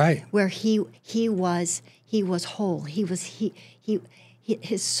 right? Right. Where he was whole.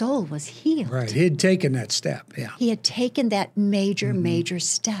 His soul was healed. Right. He had taken that step. Yeah. He had taken that major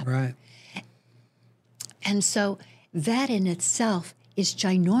step. Right. And so that in itself is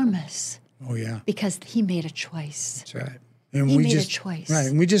ginormous. Oh yeah. Because he made a choice. That's right. And he made a choice. Right.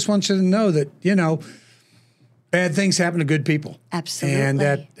 And we just want you to know that, bad things happen to good people. Absolutely. And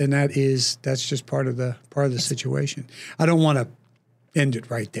that's just part of the situation. I don't want to end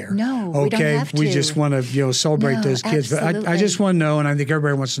it right there. No, we don't have to. We just want to, celebrate those kids. Absolutely. But I just want to know, and I think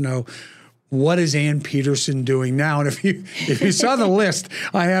everybody wants to know, what is Ann Peterson doing now? And if you saw the list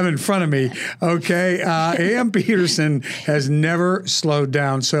I have in front of me, okay, Ann Peterson has never slowed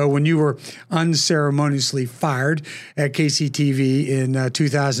down. So when you were unceremoniously fired at KCTV in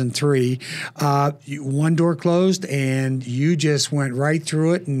 2003, one door closed and you just went right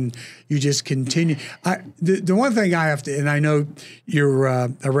through it and you just continue. The one thing I have to, and I know you're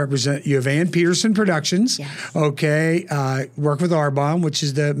you have Ann Peterson Productions, okay, work with Arbonne, which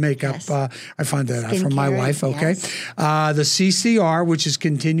is the makeup. Yes. I found that out from my wife, okay. Yes. The CCR, which is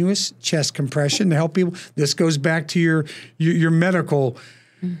continuous chest compression to help people. This goes back to your medical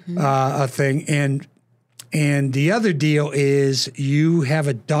thing. And the other deal is you have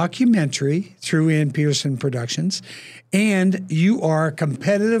a documentary through Ann Peterson Productions, and you are a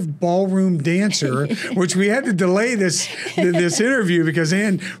competitive ballroom dancer, which we had to delay this interview because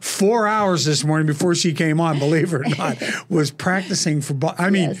Ann, 4 hours this morning before she came on, believe it or not, was practicing for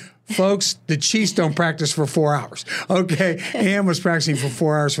folks, the Chiefs don't practice for 4 hours. Okay, Ann was practicing for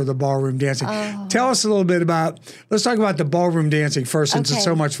 4 hours for the ballroom dancing. Oh. Tell us a little bit let's talk about the ballroom dancing first, since it's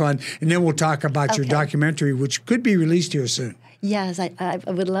so much fun, and then we'll talk about your documentary, which could be released here soon. Yes, I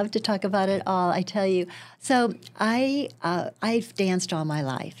would love to talk about it all, I tell you. So I've danced all my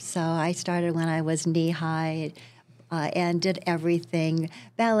life. So I started when I was knee-high and did everything,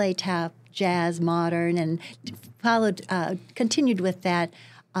 ballet, tap, jazz, modern, and continued with that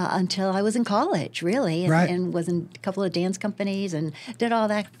until I was in college, really, and was in a couple of dance companies and did all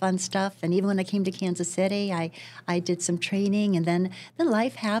that fun stuff. And even when I came to Kansas City, I did some training, and then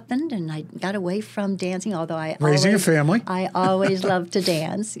life happened, and I got away from dancing. Although raising a family, I always loved to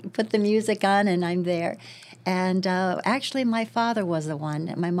dance. Put the music on, and I'm there. And actually, my father was the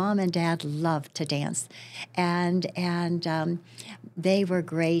one. My mom and dad loved to dance, and they were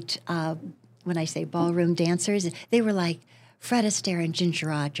great. When I say ballroom dancers, they were like Fred Astaire and Ginger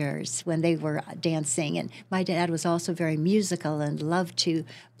Rogers when they were dancing. And my dad was also very musical and loved to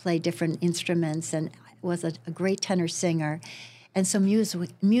play different instruments and was a great tenor singer. And so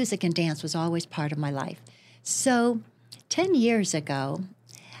music and dance was always part of my life. So 10 years ago,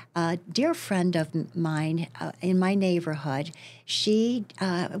 a dear friend of mine in my neighborhood, she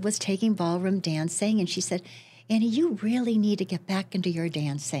was taking ballroom dancing, and she said, "Annie, you really need to get back into your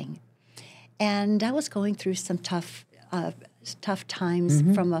dancing." And I was going through some tough times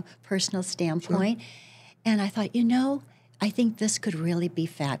from a personal standpoint. Sure. And I thought, I think this could really be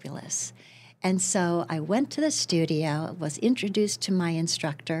fabulous. And so I went to the studio, was introduced to my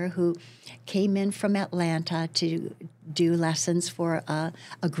instructor who came in from Atlanta to do lessons for a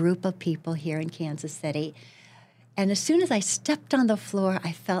group of people here in Kansas City. And as soon as I stepped on the floor,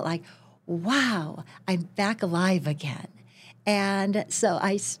 I felt like, wow, I'm back alive again. And so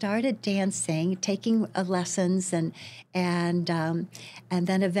I started dancing, taking lessons, and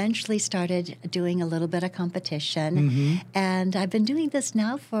then eventually started doing a little bit of competition. And I've been doing this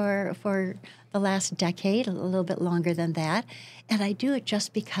now for the last decade, a little bit longer than that. And I do it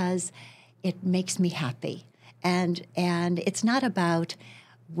just because it makes me happy. And it's not about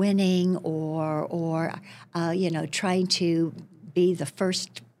winning or trying to be the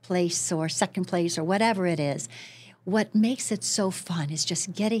first place or second place or whatever it is. What makes it so fun is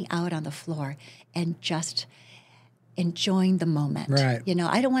just getting out on the floor and just enjoying the moment. Right.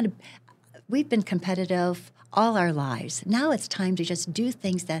 I don't want to we've been competitive all our lives. Now it's time to just do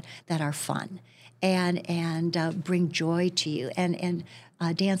things that are fun and bring joy to you. And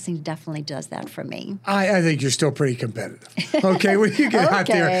dancing definitely does that for me. I think you're still pretty competitive. Okay, when you get out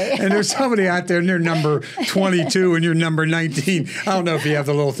there, and there's somebody out there and they're number 22 and you're number 19. I don't know if you have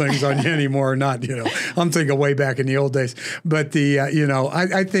the little things on you anymore or not. I'm thinking way back in the old days. But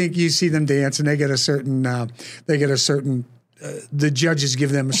I think you see them dance and they get a certain, the judges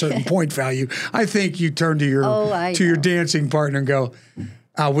give them a certain point value. I think you turn to your dancing partner and go,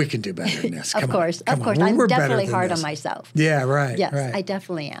 oh, we can do better than this. Of course. I'm definitely hard on myself. Yeah, right. Yes, right. I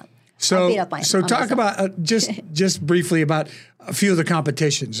definitely am. So, talk myself. About just briefly about a few of the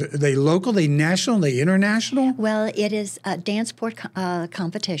competitions. Are they local, they national, they international? Well, it is a dance sport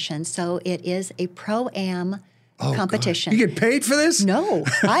competition, so it is a pro-am competition. God. You get paid for this? No,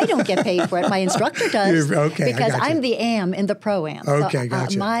 I don't get paid for it. My instructor does. Okay, because I'm the am in the pro-am. Okay, so,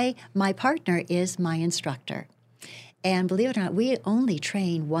 gotcha. My partner is my instructor. And believe it or not, we only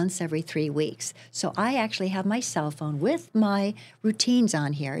train once every 3 weeks. So I actually have my cell phone with my routines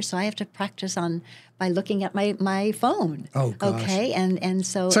on here. So I have to practice by looking at my phone. Oh, gosh. Okay, and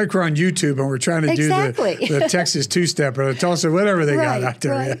so... It's like we're on YouTube and we're trying to do the Texas two-step or the Tulsa, whatever they got out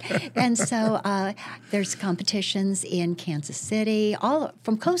there. Right. Yeah. And so there's competitions in Kansas City, all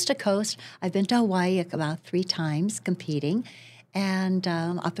from coast to coast. I've been to Hawaii about 3 times competing, and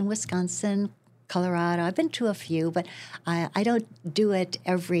up in Wisconsin, Colorado. I've been to a few, but I don't do it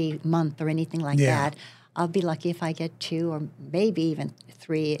every month or anything like that. I'll be lucky if I get 2 or maybe even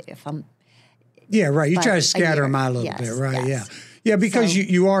 3 if I'm... Yeah, right. You try to scatter them out a little bit, right? Yes. Yeah, because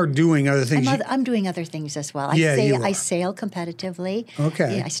you are doing other things. I'm doing other things as well. I sail competitively.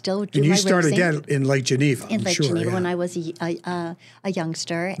 Okay. Yeah, I still do and you my started racing. that in Lake Geneva. In Lake Geneva yeah. when I was a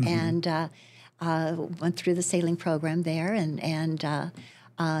youngster, and went through the sailing program there, and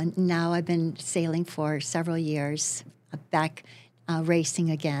now I've been sailing for several years, back racing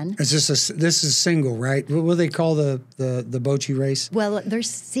again. This is single, right? What do they call the boat you race? Well, there's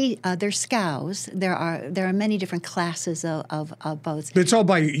scows. There are many different classes of boats. But it's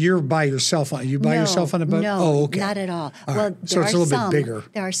all you're by yourself. You by yourself on a boat? No, oh, okay. not at all. All well, right. So it's a little bit bigger.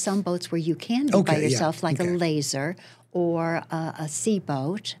 There are some boats where you can be by yourself, like a laser or a sea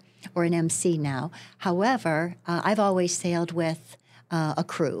boat or an MC now. However, I've always sailed with a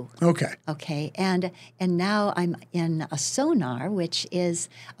crew. Okay. Okay. And now I'm in a sonar, which is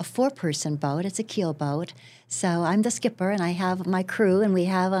a 4-person boat. It's a keel boat. So I'm the skipper, and I have my crew, and we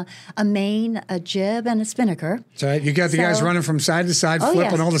have a main, a jib, and a spinnaker. That's right. You got the guys running from side to side,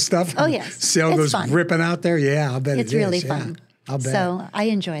 flipping all the stuff. Oh, yes. Sail goes ripping out there. Yeah, I'll bet it's really fun. I'll bet. So I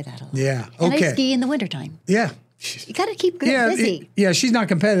enjoy that a lot. Yeah. Okay. And I ski in the wintertime. Yeah. You got to keep busy. She's not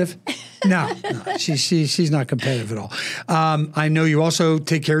competitive. No, she's not competitive at all. I know you also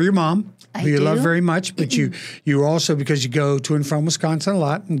take care of your mom, who you love very much, but you also, because you go to and from Wisconsin a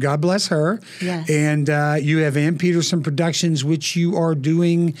lot, and God bless her. Yes. And you have Ann Peterson Productions, which you are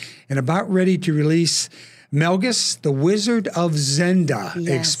doing and about ready to release. Melgus, the Wizard of Zenda.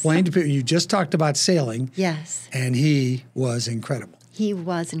 Yes. Explain to people. You just talked about sailing. Yes. And he was incredible. He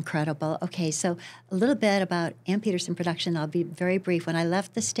was incredible. Okay, so a little bit about Ann Peterson Production. I'll be very brief. When I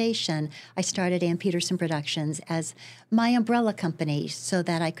left the station, I started Ann Peterson Productions as my umbrella company so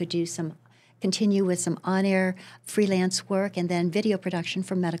that I could continue with some on-air freelance work and then video production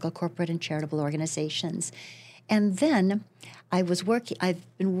for medical, corporate, and charitable organizations. And then I've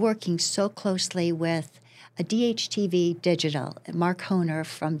been working so closely with a DHTV Digital, Mark Honer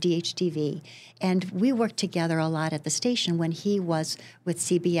from DHTV, and we worked together a lot at the station when he was with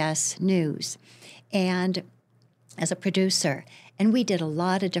CBS News, and as a producer. And we did a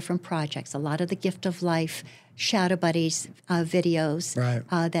lot of different projects, a lot of the Gift of Life, Shadow Buddies videos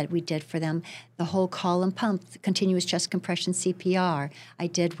that we did for them, the whole call and pump, continuous chest compression CPR I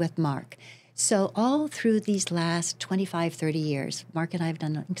did with Mark. So all through these last 25, 30 years, Mark and I have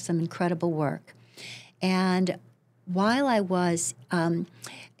done some incredible work. And while I was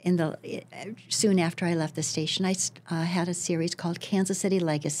soon after I left the station, I had a series called Kansas City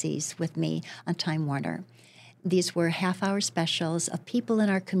Legacies with me on Time Warner. These were half-hour specials of people in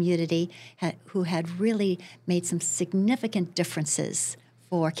our community who had really made some significant differences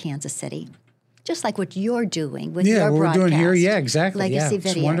for Kansas City. Just like what you're doing with your broadcast. Yeah, we're doing here. Yeah, exactly. Legacy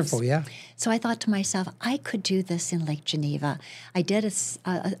videos. It's wonderful, yeah. So I thought to myself, I could do this in Lake Geneva. I did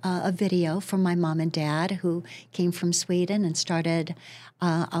a video for my mom and dad who came from Sweden and started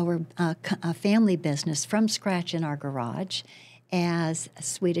our family business from scratch in our garage as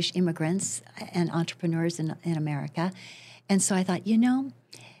Swedish immigrants and entrepreneurs in America. And so I thought,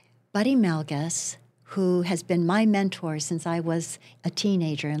 Buddy Melgus, who has been my mentor since I was a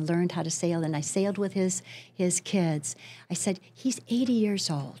teenager and learned how to sail, and I sailed with his kids. I said, he's 80 years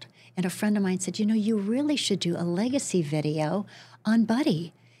old. And a friend of mine said, you really should do a legacy video on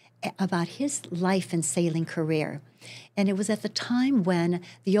Buddy about his life and sailing career. And it was at the time when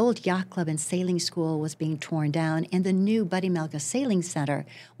the old yacht club and sailing school was being torn down and the new Buddy Melga Sailing Center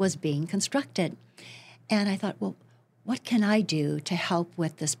was being constructed. And I thought, well, what can I do to help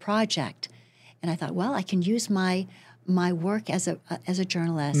with this project? And I thought, well, I can use my work as a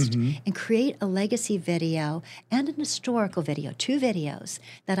journalist and create a legacy video and an historical video, 2 videos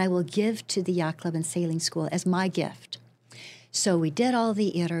that I will give to the yacht club and sailing school as my gift. So we did all the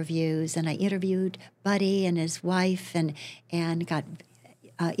interviews, and I interviewed Buddy and his wife and got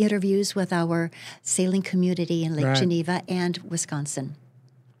interviews with our sailing community in Lake Geneva and Wisconsin.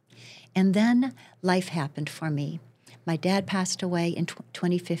 And then life happened for me. My dad passed away in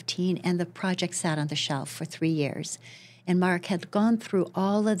 2015, and the project sat on the shelf for 3 years. And Mark had gone through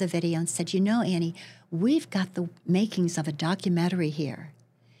all of the video and said, Annie, we've got the makings of a documentary here.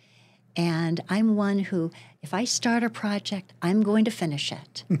 And I'm one who, if I start a project, I'm going to finish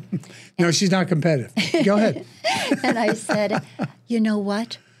it. No, she's not competitive. Go ahead. And I said, you know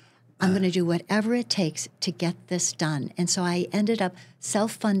what? I'm going to do whatever it takes to get this done. And so I ended up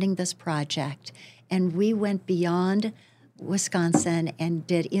self-funding this project. And we went beyond Wisconsin and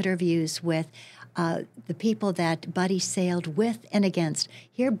did interviews with the people that Buddy sailed with and against.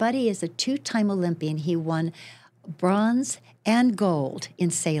 Here, Buddy is a 2-time Olympian. He won bronze and gold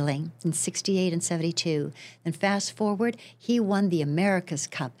in sailing in 68 and 72. Then fast forward, he won the America's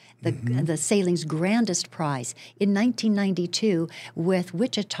Cup, the sailing's grandest prize, in 1992 with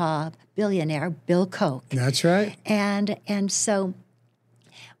Wichita billionaire Bill Koch. That's right. And so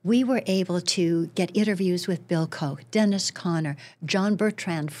we were able to get interviews with Bill Koch, Dennis Conner, John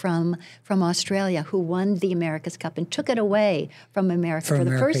Bertrand from Australia, who won the America's Cup and took it away from America for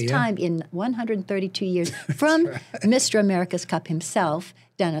the first time in 132 years from Mr. America's Cup himself,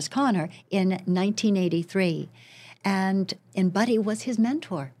 Dennis Conner, in 1983. And Buddy was his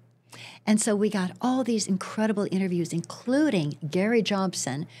mentor. And so we got all these incredible interviews, including Gary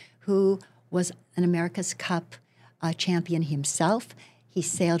Jobson, who was an America's Cup champion himself. He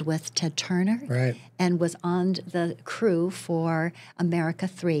sailed with Ted Turner and was on the crew for America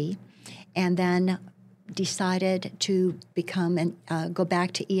 3, and then decided to become and go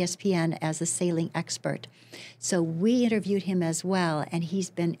back to ESPN as a sailing expert. So we interviewed him as well, and he's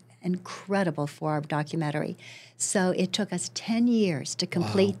been incredible for our documentary. So it took us 10 years to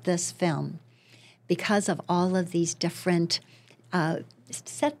complete this film because of all of these different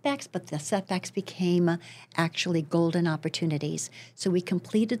setbacks, but the setbacks became actually golden opportunities. So we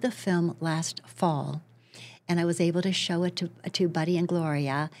completed the film last fall, and I was able to show it to Buddy and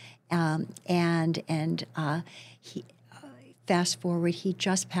Gloria. He fast forward, he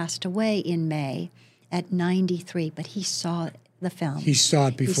just passed away in May at 93, but he saw the film. He saw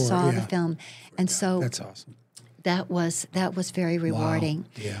it before. He saw the film, and so that's awesome. That was very rewarding.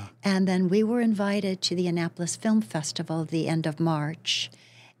 Wow. Yeah. And then we were invited to the Annapolis Film Festival the end of March,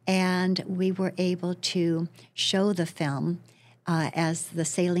 and we were able to show the film as the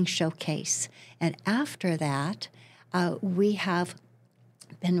sailing showcase. And after that, we have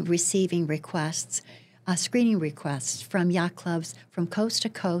been receiving requests, screening requests from yacht clubs from coast to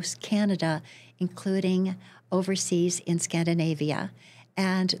coast, Canada, including overseas in Scandinavia.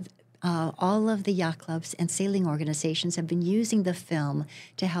 And all of the yacht clubs and sailing organizations have been using the film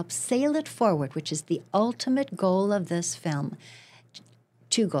to help sail it forward, which is the ultimate goal of this film.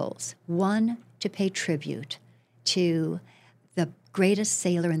 2 goals. 1, to pay tribute to the greatest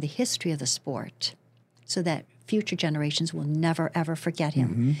sailor in the history of the sport so that future generations will never, ever forget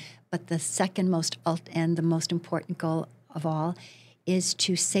him. But the second most and the most important goal of all is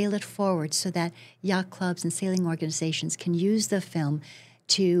to sail it forward so that yacht clubs and sailing organizations can use the film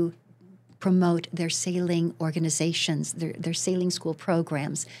to promote their sailing organizations, their sailing school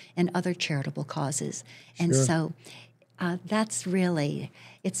programs, and other charitable causes. And so that's really,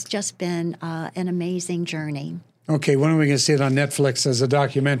 it's just been an amazing journey. Okay, when are we going to see it on Netflix as a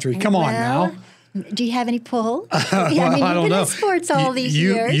documentary? Come on now. Do you have any pull? I don't know. In sports all these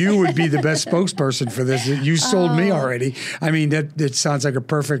years. You would be the best spokesperson for this. You sold me already. I mean, that sounds like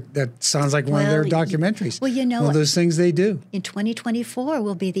that sounds like one of their documentaries. Well, one of those things they do. In 2024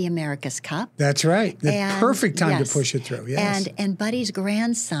 will be the America's Cup. That's right. The perfect time to push it through. Yes. And Buddy's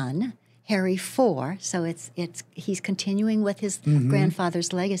grandson, Harry IV, so he's continuing with his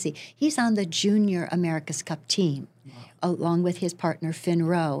grandfather's legacy. He's on the Junior America's Cup team. along with his partner, Finn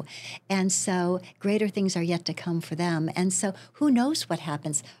Rowe. And so greater things are yet to come for them. And so who knows what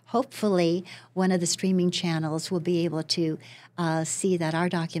happens? Hopefully, one of the streaming channels will be able to see that our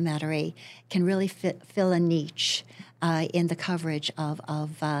documentary can really fill a niche in the coverage of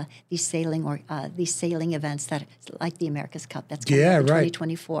these sailing events that like the America's Cup that's coming up in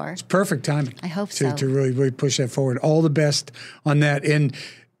 2024. It's perfect timing. I hope so. To really push that forward. All the best on that. And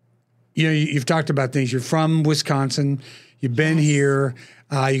you've talked about things. You're from Wisconsin. You've been here.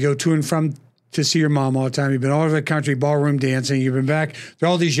 You go to and from to see your mom all the time. You've been all over the country, ballroom dancing. You've been back. There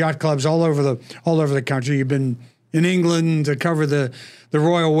are all these yacht clubs all over the country. You've been in England to cover the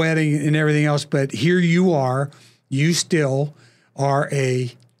royal wedding and everything else. But here you are. You still are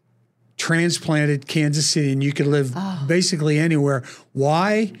a transplanted Kansas City, and you could live basically anywhere.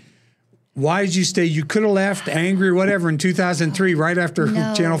 Why did you stay? You could have left angry or whatever in 2003, right after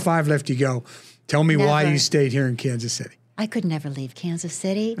Channel 5 let you go. Tell me why you stayed here in Kansas City. I could never leave Kansas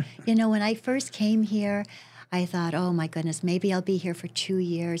City. When I first came here, I thought, oh my goodness, maybe I'll be here for 2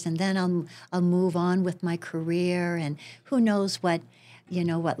 years, and then I'll move on with my career, and who knows what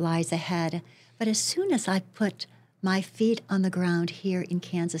lies ahead. But as soon as I put my feet on the ground here in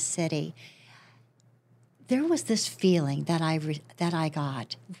Kansas City, there was this feeling that I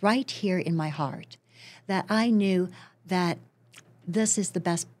got right here in my heart, that I knew that this is the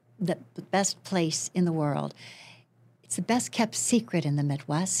best place in the world. It's the best kept secret in the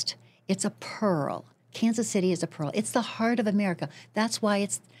Midwest. It's a pearl. Kansas City is a pearl. It's the heart of America. That's why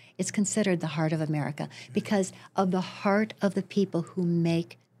it's considered the heart of America, because of the heart of the people who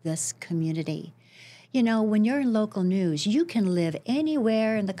make this community. When you're in local news, you can live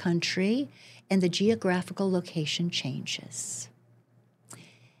anywhere in the country and the geographical location changes.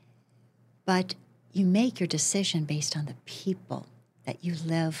 But you make your decision based on the people that you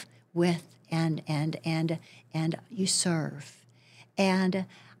live with and you serve. And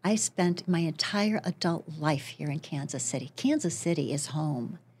I spent my entire adult life here in Kansas City. Kansas City is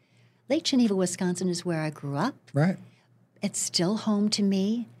home. Lake Geneva, Wisconsin is where I grew up. Right. It's still home to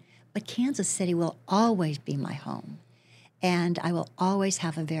me. But Kansas City will always be my home, and I will always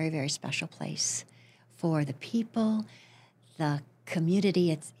have a very, very special place for the people, the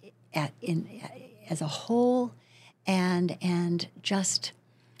community as a whole, and just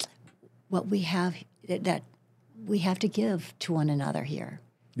what we have to give to one another here.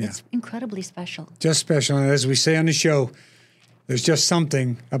 Yeah. It's incredibly special. Just special, and as we say on the show, there's just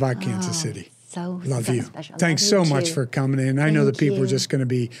something about Kansas City. Love you. Special. Thanks so much for coming in. I know the people are just going to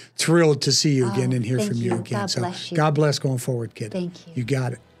be thrilled to see you again and hear from you again. God bless you. God bless going forward, kid. Thank you. You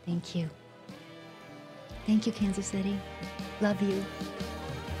got it. Thank you. Thank you, Kansas City. Love you.